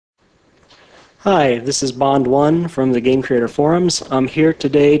Hi, this is Bond1 from the Game Creator Forums. I'm here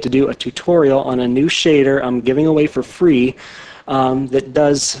today to do a tutorial on a new shader I'm giving away for free that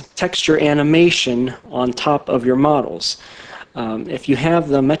does texture animation on top of your models. If you have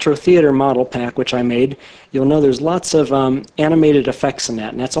the Metro Theater model pack, which I made, you'll know there's lots of animated effects in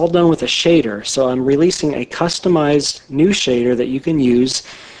that, and that's all done with a shader. So I'm releasing a customized new shader that you can use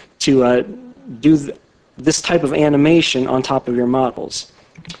to do this type of animation on top of your models.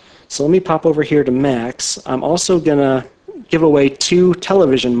 So let me pop over here to Max. I'm also going to give away 2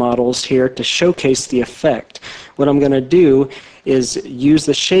 television models here to showcase the effect. What I'm going to do is use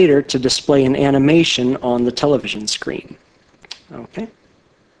the shader to display an animation on the television screen. Okay.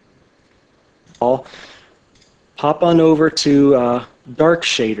 I'll pop on over to Dark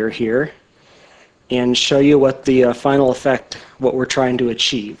Shader here and show you what the final effect, what we're trying to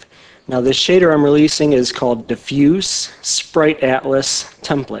achieve. Now this shader I'm releasing is called Diffuse Sprite Atlas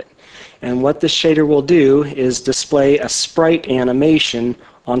Template. And what this shader will do is display a sprite animation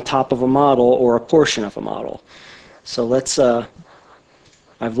on top of a model or a portion of a model. So let's, I've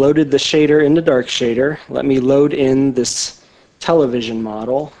loaded the shader into Dark Shader. Let me load in this television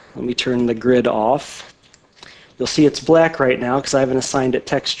model. Let me turn the grid off. You'll see it's black right now because I haven't assigned it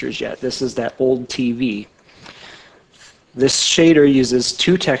textures yet. This is that old TV. This shader uses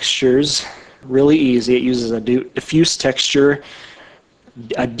 2 textures, really easy. It uses a diffuse texture,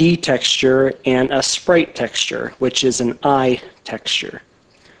 a D texture, and a sprite texture, which is an I texture.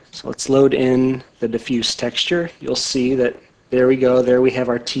 So let's load in the diffuse texture. You'll see that there we go, there we have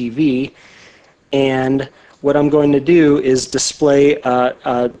our TV. And what I'm going to do is display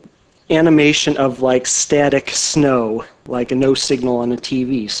a animation of like static snow, like a no signal on a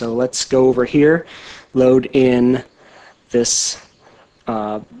TV. So let's go over here, load in this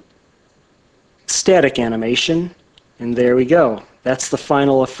static animation, and there we go. That's the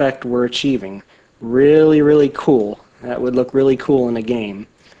final effect we're achieving. Really, really cool. That would look really cool in a game.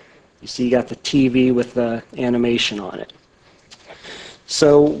 You see you got the TV with the animation on it.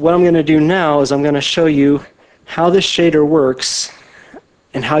 So what I'm going to do now is I'm going to show you how this shader works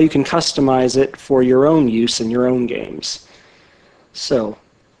and how you can customize it for your own use in your own games. So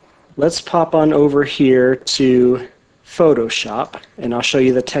let's pop on over here to Photoshop and I'll show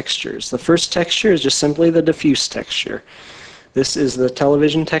you the textures. The first texture is just simply the diffuse texture. This is the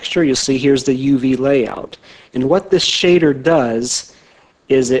television texture. You'll see here's the UV layout. And what this shader does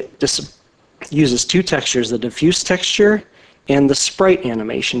is it uses 2 textures, the diffuse texture and the sprite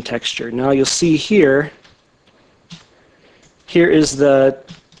animation texture. Now you'll see here is the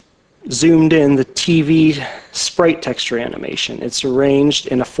zoomed in, the TV sprite texture animation. It's arranged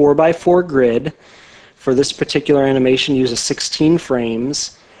in a 4x4 grid. For this particular animation, uses 16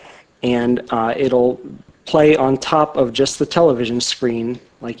 frames, and it'll play on top of just the television screen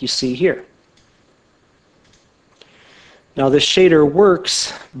like you see here. Now this shader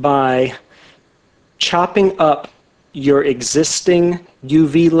works by chopping up your existing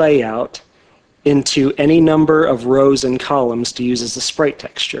UV layout into any number of rows and columns to use as a sprite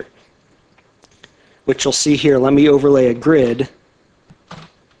texture, which you'll see here. Let me overlay a grid.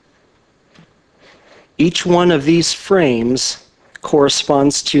 Each one of these frames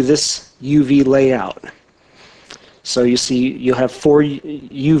corresponds to this UV layout. So you see you'll have 4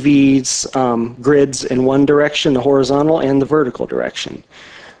 UVs grids in one direction, the horizontal and the vertical direction.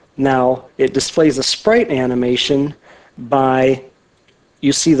 Now it displays a sprite animation by,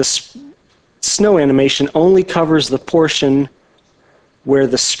 you see the snow animation only covers the portion where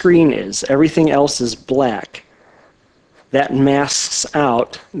the screen is. Everything else is black. That masks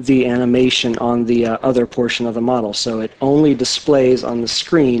out the animation on the other portion of the model, so it only displays on the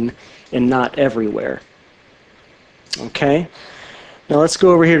screen and not everywhere. Okay, now let's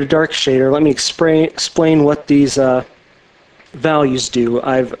go over here to Dark Shader. Let me explain what these values do.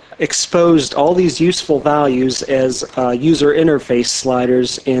 I've exposed all these useful values as user interface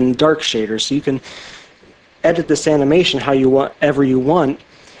sliders in Dark Shader, so you can edit this animation however you want.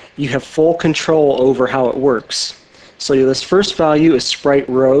 You have full control over how it works. So this first value is sprite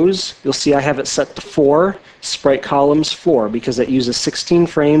rows. You'll see I have it set to 4, sprite columns 4, because it uses 16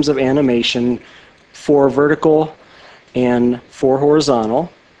 frames of animation, 4 vertical and 4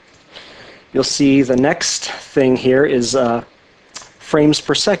 horizontal. You'll see the next thing here is frames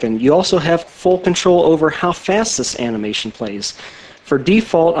per second. You also have full control over how fast this animation plays. For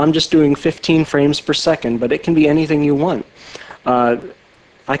default, I'm just doing 15 frames per second, but it can be anything you want.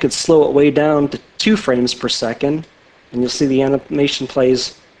 I could slow it way down to 2 frames per second, and you'll see the animation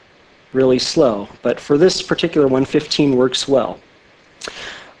plays really slow. But for this particular one, 15 works well.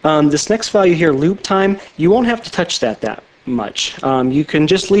 This next value here, loop time, you won't have to touch that much. You can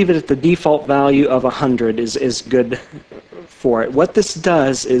just leave it at the default value of 100 is good for it. What this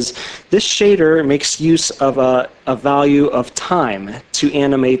does is this shader makes use of a value of time to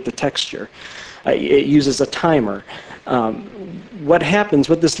animate the texture. It uses a timer. What happens,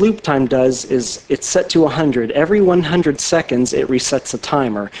 what this loop time does is it's set to 100. Every 100 seconds it resets a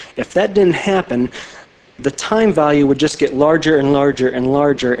timer. If that didn't happen, the time value would just get larger and larger and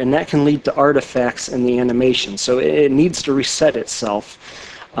larger, and that can lead to artifacts in the animation. So it needs to reset itself.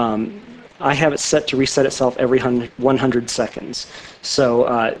 I have it set to reset itself every 100 seconds.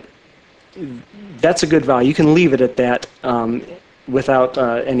 So that's a good value. You can leave it at that without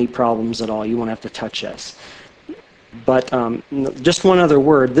any problems at all. You won't have to touch this. But just one other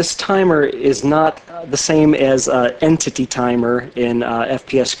word, this timer is not the same as entity timer in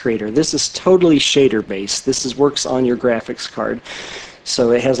FPS Creator. This is totally shader based. This works on your graphics card.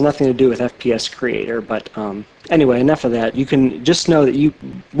 So it has nothing to do with FPS Creator. But anyway, enough of that. You can just know that you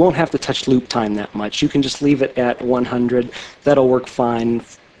won't have to touch loop time that much. You can just leave it at 100. That'll work fine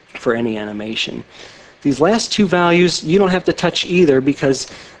for any animation. These last two values, you don't have to touch either because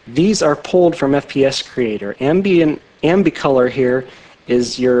these are pulled from FPS Creator. Ambicolor here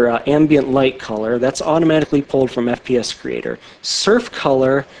is your ambient light color. That's automatically pulled from FPS Creator. Surf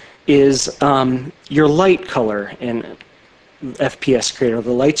color is your light color in FPS Creator,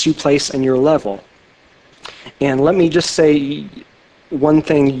 the lights you place in your level. And let me just say one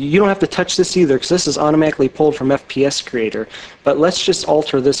thing, you don't have to touch this either because this is automatically pulled from FPS Creator, but let's just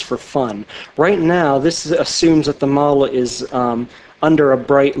alter this for fun. Right now this assumes that the model is under a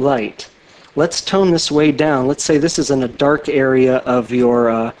bright light. Let's tone this way down. Let's say this is in a dark area of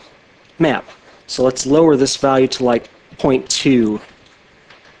your map. So let's lower this value to like 0.2.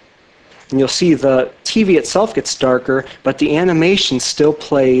 And you'll see the TV itself gets darker, but the animation still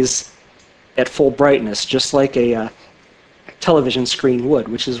plays at full brightness, just like a television screen would,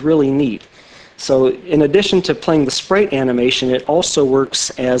 which is really neat. So in addition to playing the sprite animation, it also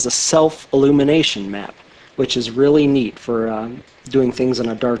works as a self-illumination map, which is really neat for doing things in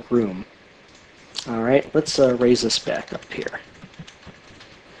a dark room. All right, let's raise this back up here.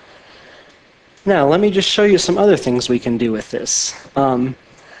 Now, let me just show you some other things we can do with this.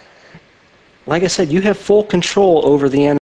 Like I said, you have full control over the animation.